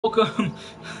Welcome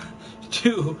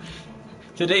to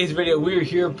today's video. We're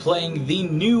here playing the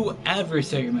new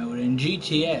Adversary mode in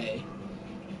GTA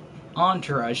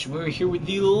Entourage. We're here with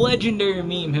the legendary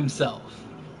meme himself,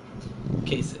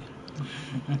 Casey.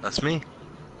 That's me.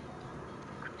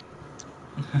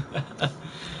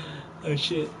 Oh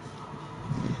shit.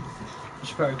 I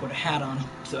should probably put a hat on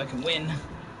so I can win.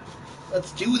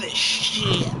 Let's do this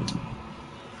shit.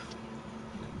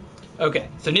 Okay,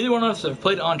 so neither one of us have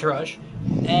played Entourage,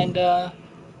 and it's time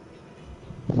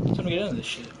to get into this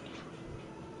shit.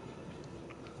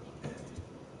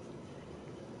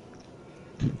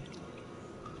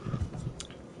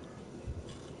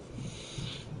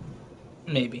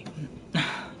 Maybe.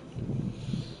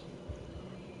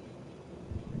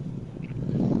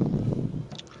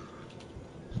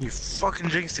 You fucking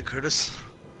jinxed it, Curtis.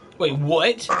 Wait,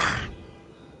 what? Fuck,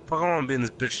 I wanna be in this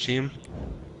bitch team.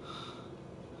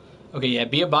 Okay, yeah,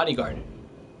 be a bodyguard.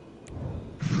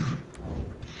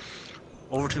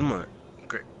 Over 2 months.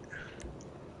 Great.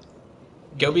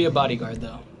 Go be a bodyguard,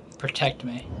 though. Protect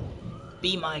me.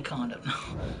 Be my condom.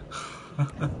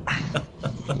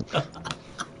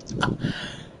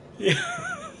 Yeah.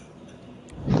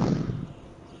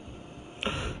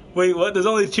 Wait, what? There's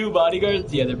only 2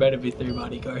 bodyguards? Yeah, there better be 3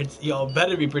 bodyguards. Y'all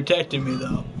better be protecting me,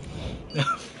 though.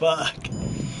 Fuck.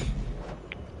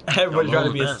 Everybody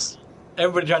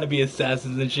trying to be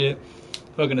assassins and shit.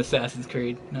 Fucking Assassin's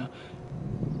Creed. No.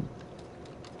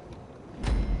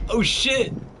 Oh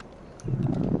shit!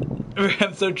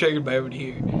 I'm so triggered by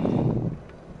everybody here.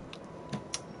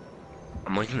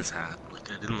 I'm liking this hat.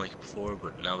 Like, I didn't like it before,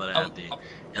 but now that I have the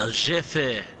El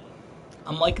Jefe.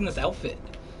 I'm liking this outfit.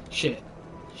 Shit.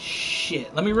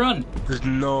 Shit. Let me run. There's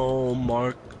no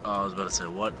mark. Oh, I was about to say,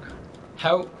 what?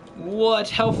 What?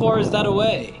 How far is that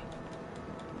away?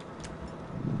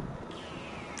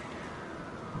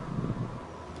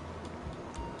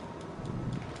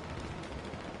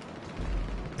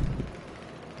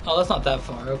 Oh, that's not that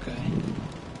far, okay.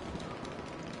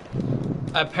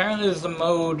 Apparently there's a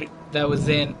mode that was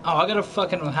in... Oh, I gotta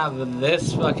fucking have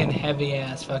this fucking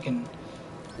heavy-ass fucking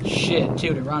shit,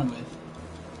 too, to run with.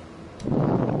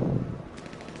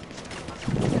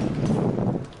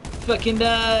 Fucking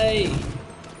die!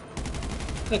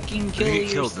 Fucking kill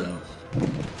yourself. Killed them.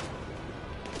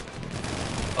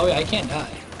 Oh yeah, I can't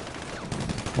die.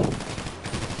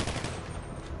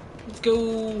 Let's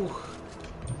go!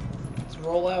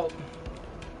 Roll out.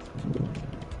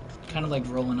 Kind of like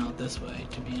rolling out this way,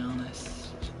 to be honest.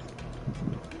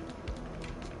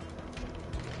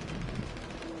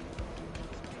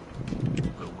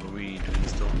 What were we doing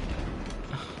still?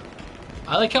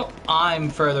 I like how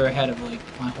I'm further ahead of like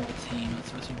my whole team that's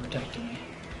supposed to be protecting me.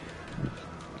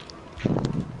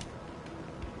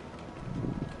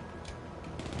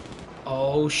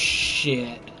 Oh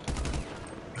shit.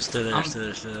 Stay there, stay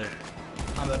there, stay there.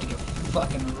 I'm about to get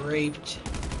fucking raped.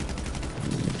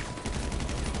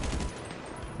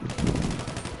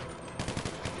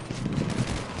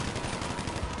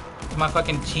 My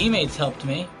fucking teammates helped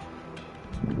me.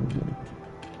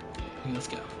 Okay, let's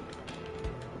go.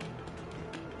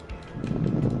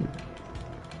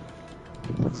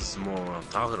 This is more what I'm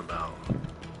talking about.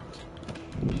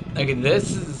 Okay,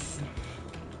 this is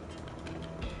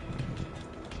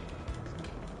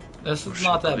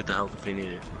not that. Get the help if we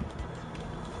need it.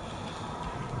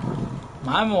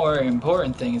 My more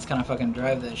important thing is kind of fucking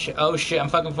drive that shit. Oh shit, I'm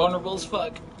fucking vulnerable as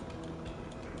fuck.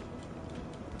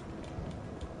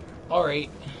 Alright.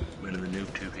 I'm in the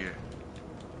noob tube here.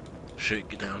 Shit,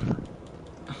 get down.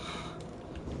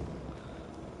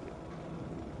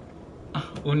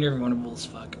 When you're vulnerable as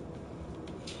fuck.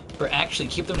 Or actually,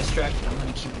 keep them distracted. I'm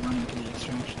gonna keep running to the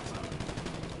extraction zone.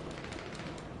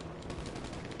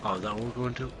 Oh, is that what we're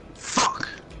going to? Fuck!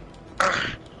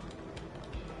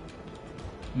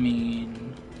 I mean...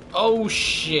 Oh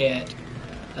shit!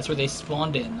 That's where they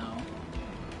spawned in, though.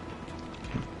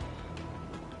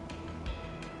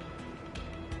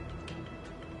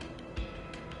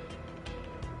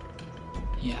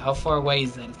 Yeah, how far away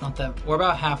is that? It's not that... We're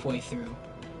about halfway through.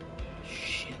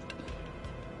 Shit.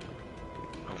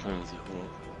 I'm going with you, hold on.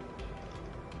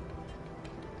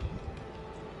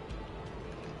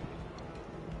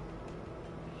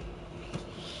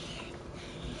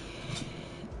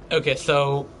 Okay,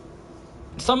 so...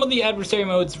 Some of the adversary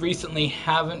modes recently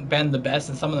haven't been the best,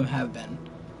 and some of them have been.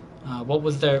 What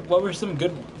were some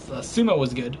good ones? Sumo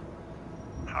was good.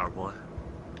 Power Boy.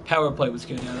 Power Play was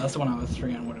good, yeah, that's the one I was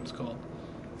free on what it was called.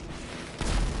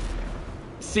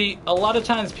 See, a lot of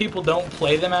times people don't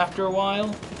play them after a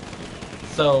while,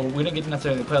 so we don't get to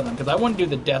necessarily play them, because I want to do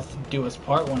the Death Do Us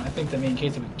Part one. I think that me and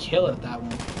Casey would kill it at that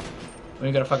one.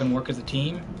 We gotta fucking work as a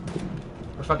team.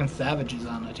 We're fucking savages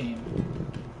on the team.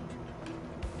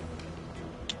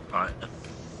 Alright.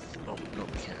 Oh, no,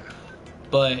 we can't.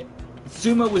 But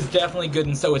Sumo was definitely good,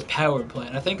 and so was Power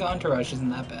Plant. I think Entourage isn't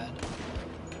that bad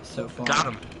so far. Got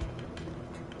him.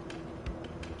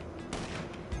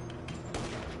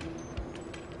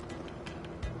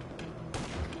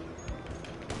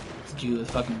 This dude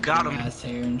with fucking Got him. ass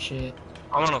hair and shit.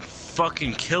 I'm on a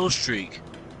fucking kill streak.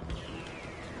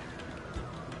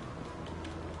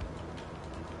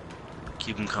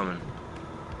 Keep him coming.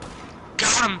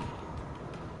 Got him!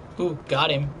 Ooh, got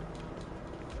him.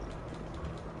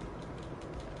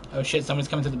 Oh shit, someone's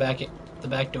coming to the back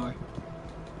door.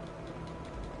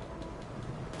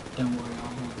 Don't worry, I'll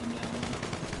hold them down.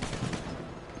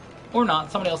 Or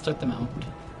not, somebody else took them out.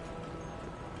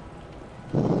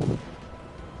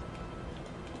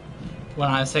 When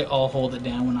I say I'll hold it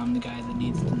down, when I'm the guy that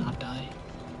needs to not die.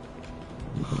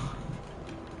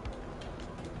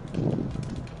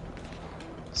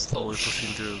 Slowly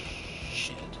pushing through.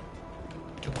 Shit.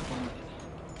 Too far.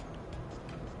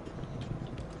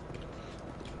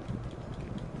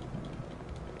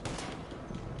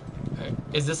 Alright,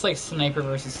 is this like sniper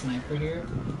versus sniper here?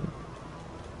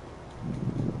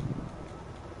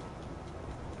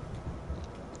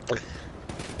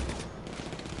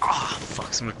 Ah,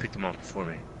 fuck, somebody picked him up before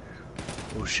me.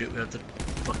 Oh shit, we have to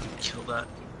fucking kill that.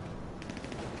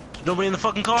 There's nobody in the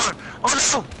fucking car!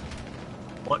 Oh no!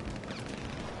 What?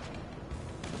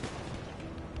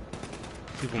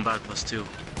 People in back of us too.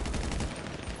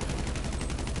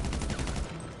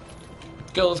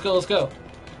 Go, let's go, let's go.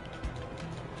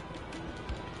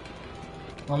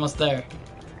 We're almost there.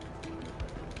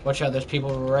 Watch out, there's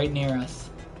people right near us.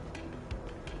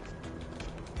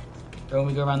 But when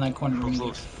we go around that corner, we're gonna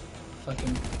get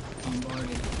fucking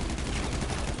bombarded.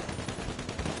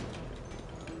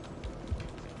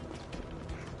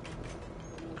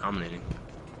 Dominating.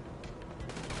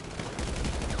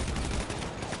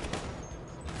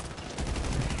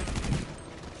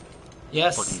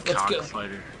 Yes, Fucking let's go.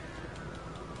 cockfighter.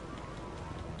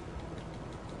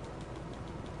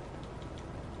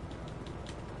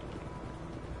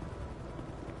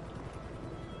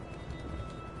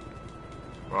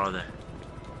 Where are they?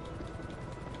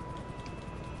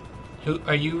 Who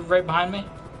are you right behind me?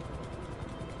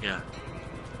 Yeah.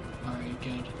 Alright,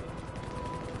 good.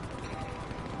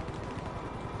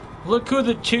 Look who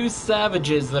the two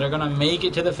savages that are gonna make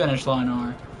it to the finish line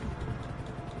are.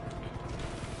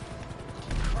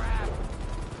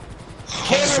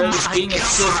 Cameron's being God.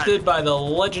 assisted by the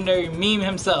legendary meme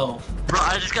himself. Bro,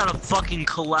 I just got a fucking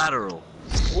collateral.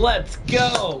 Let's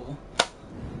go!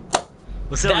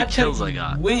 Let's see how many That's how kills I you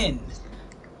got. win.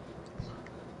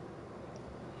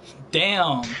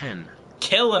 Damn. 10.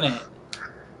 Killing it.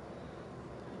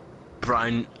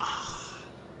 Brian.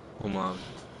 Hold on.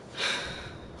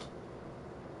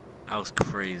 That was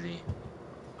crazy.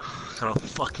 Got a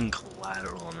fucking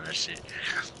collateral on that shit.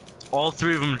 All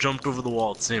three of them jumped over the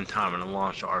wall at the same time and I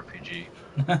launched an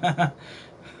RPG.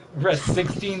 Rest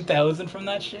 16,000 from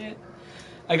that shit?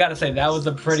 I gotta say, that was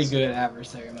a pretty good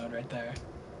adversary mode right there.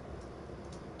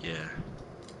 Yeah.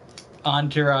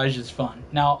 Entourage is fun.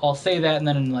 Now, I'll say that and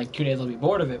then in like 2 days I'll be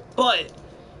bored of it, but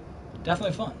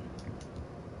definitely fun.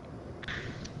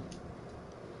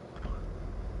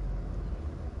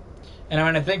 And I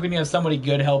mean, I think when you have somebody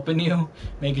good helping you,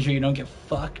 making sure you don't get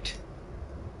fucked,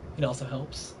 it also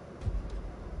helps.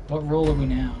 What role are we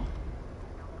now?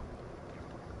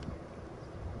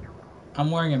 I'm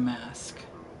wearing a mask.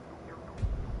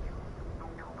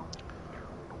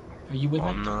 Are you with me?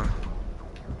 I'm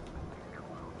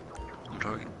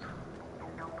target.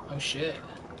 Oh shit.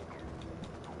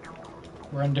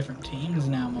 We're on different teams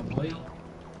now, my boy.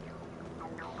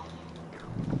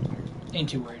 Ain't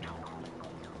too worried.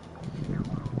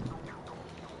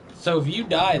 So if you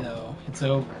die though, it's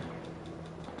over.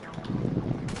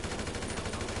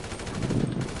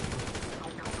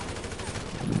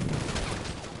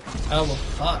 Oh well,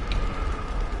 fuck.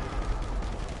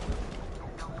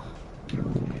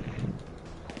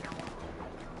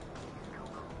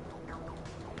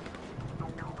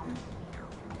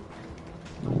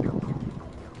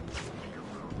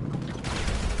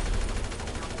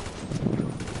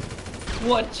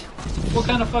 What? What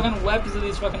kind of fucking weapons do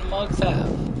these fucking mugs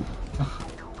have?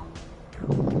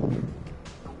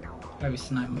 Maybe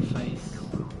snipe my face.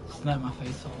 Snipe my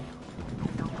face hole.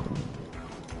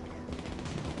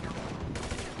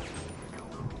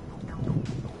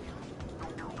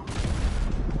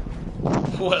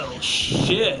 Well,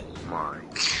 shit. My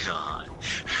god.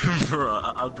 Bro,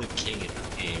 I'm the king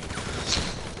of this game.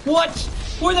 What?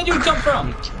 Where'd that dude come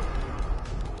from?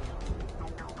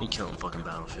 You killing fucking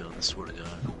Battlefield, I swear to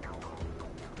god.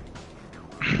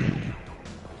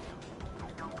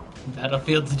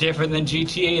 Battlefield's different than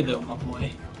GTA though, my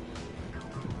boy.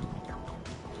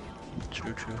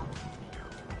 True, true.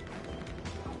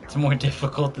 It's more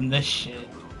difficult than this shit.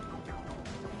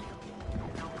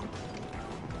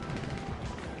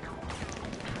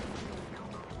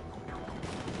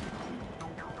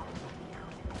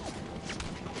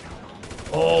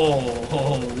 Oh,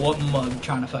 what mug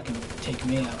trying to fucking take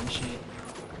me out and shit.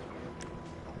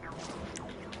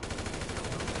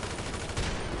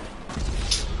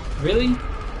 Really?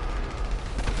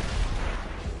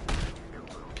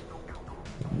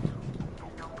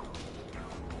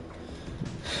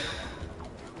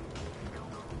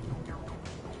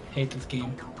 Hate this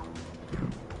game.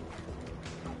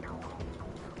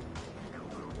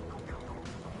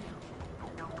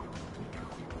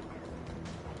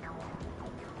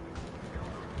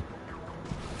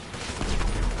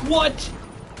 What?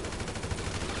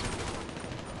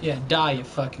 Yeah, die, you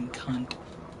fucking cunt.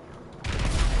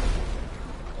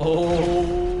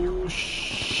 Oh,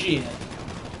 shit.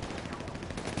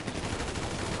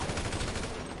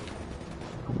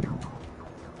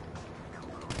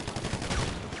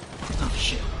 Oh,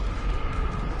 shit.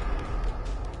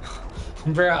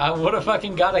 Bro, I would've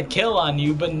fucking got a kill on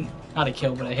you, but... Not a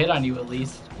kill, but a hit on you at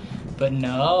least. But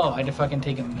no, I had to fucking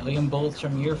take 1,000,000 bullets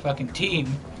from your fucking team.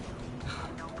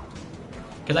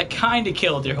 Because I kinda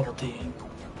killed your whole team.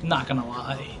 Not gonna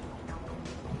lie.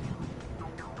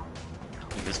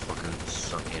 You just fucking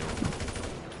suck, you know.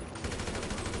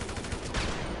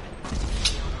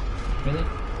 Really?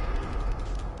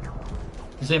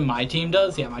 You say my team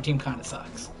does? Yeah, my team kinda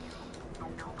sucks.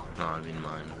 No, I mean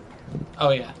mine. Oh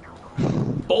yeah.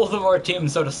 Both of our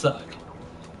teams sort of suck.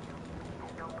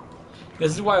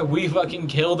 This is why we fucking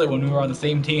killed it when we were on the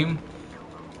same team.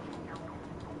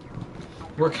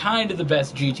 We're kind of the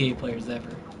best GTA players ever.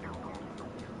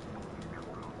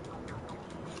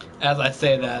 As I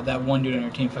say that, that one dude on our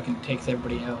team fucking takes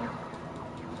everybody out.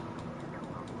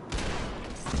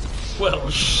 Well,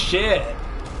 shit.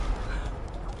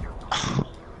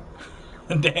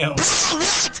 Damn.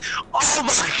 What? Oh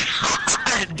my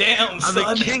god! Damn, son.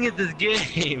 I'm the king at this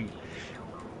game.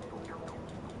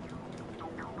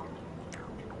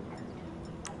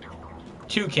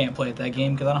 Two can't play at that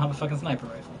game because I don't have a fucking sniper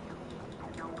rifle.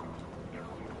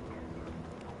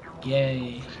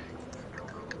 Yay.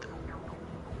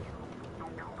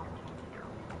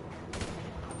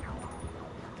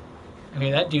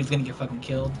 Okay, that dude's gonna get fucking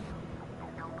killed.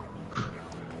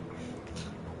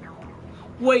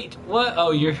 Wait, what?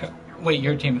 Oh, wait,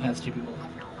 your team has 2 people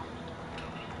left.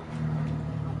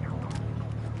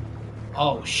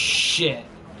 Oh, shit.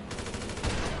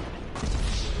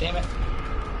 Damn it.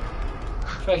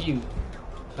 Fuck you.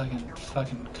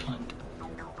 Fucking cunt.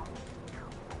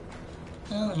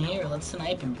 Oh, here, let's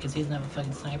snipe him because he doesn't have a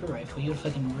fucking sniper rifle. You would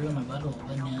fucking ruin my butthole,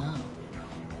 but no.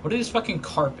 What are these fucking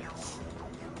carpets?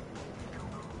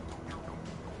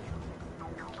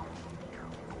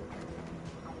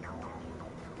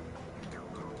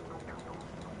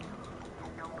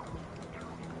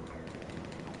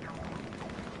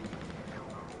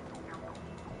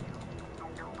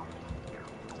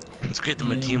 It's great that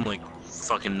my team, like,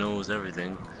 fucking knows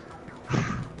everything.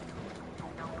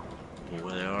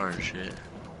 Where they are and shit.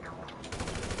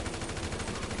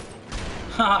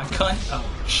 Haha, cunt. Oh,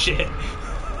 shit.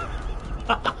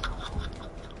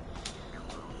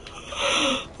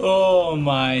 Oh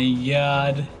my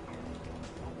god.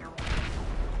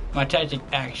 My tactic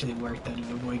actually worked though to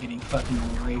avoid getting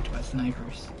fucking raped by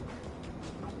snipers.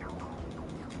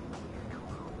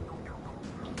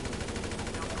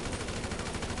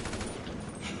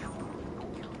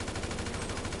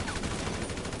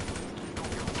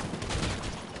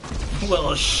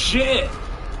 Well, shit!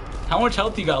 How much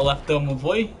health you got left though, my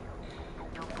boy?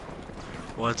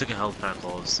 Well, I took a health pack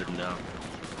while I was sitting down.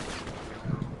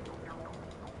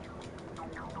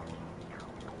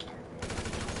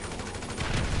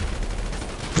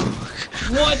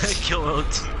 What? Kill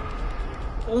out.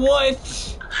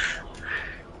 What?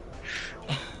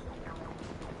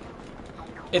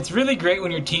 It's really great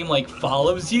when your team like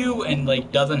follows you and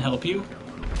like doesn't help you.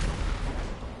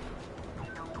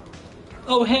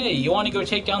 Oh hey, you want to go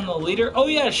take down the leader? Oh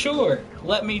yeah, sure.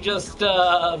 Let me just,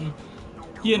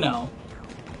 you know,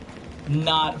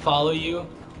 not follow you.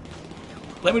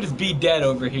 Let me just be dead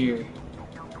over here.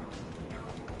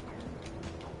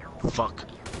 Fuck.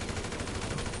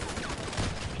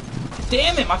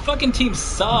 Damn it, my fucking team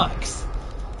sucks.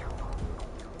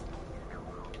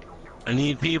 I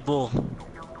need people.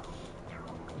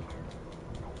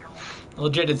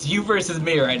 Legit, it's you versus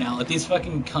me right now. Like, these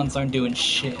fucking cunts aren't doing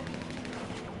shit.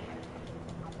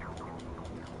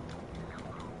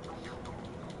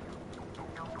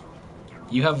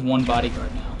 You have one bodyguard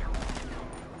now.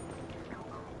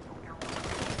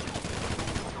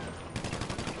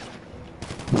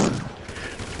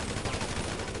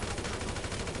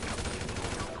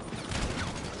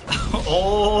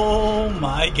 Oh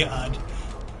my god.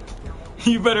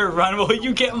 You better run, boy.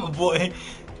 You get my boy.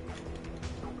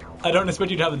 I don't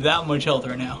expect you to have that much health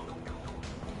right now.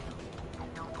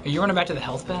 Are you running back to the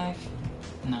health bag?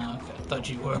 No, I thought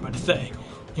you were about to say.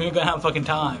 You ain't gonna have fucking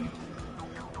time.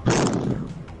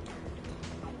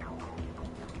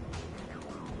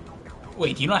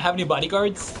 Wait, do you not have any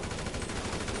bodyguards?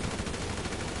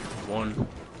 One.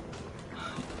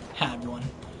 Had one.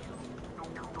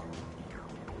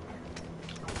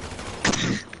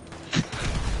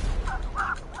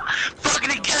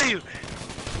 Fucking kill you!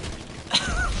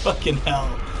 Fucking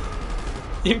hell.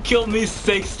 You killed me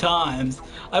 6 times.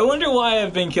 I wonder why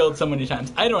I've been killed so many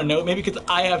times. I don't know. Maybe because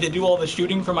I have to do all the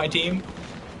shooting for my team.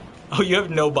 Oh, you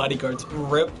have no bodyguards.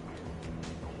 Rip.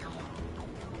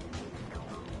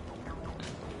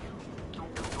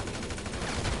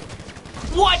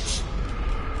 What?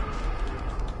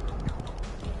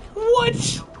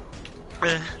 What?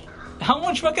 How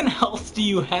much fucking health do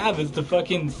you have as the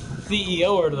fucking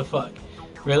CEO or the fuck?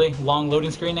 Really? Long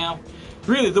loading screen now?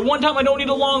 Really? The one time I don't need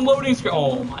a long loading screen?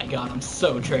 Oh my god, I'm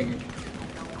so triggered.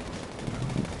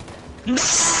 No!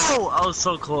 I was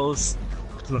so close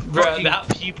to the Bruh,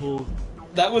 fucking people.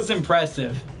 That was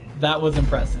impressive. That was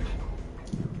impressive.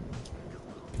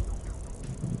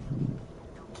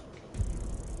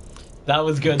 That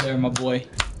was good there, my boy.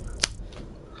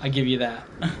 I give you that.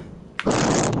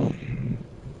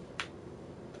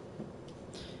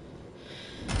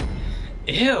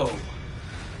 Ew.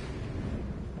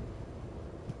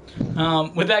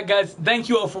 With that, guys, thank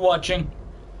you all for watching.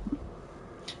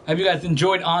 I hope you guys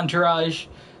enjoyed Entourage.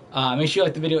 Make sure you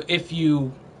like the video if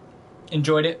you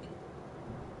enjoyed it.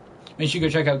 Make sure you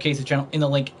go check out Case's channel in the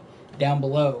link down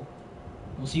below.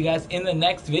 We'll see you guys in the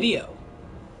next video.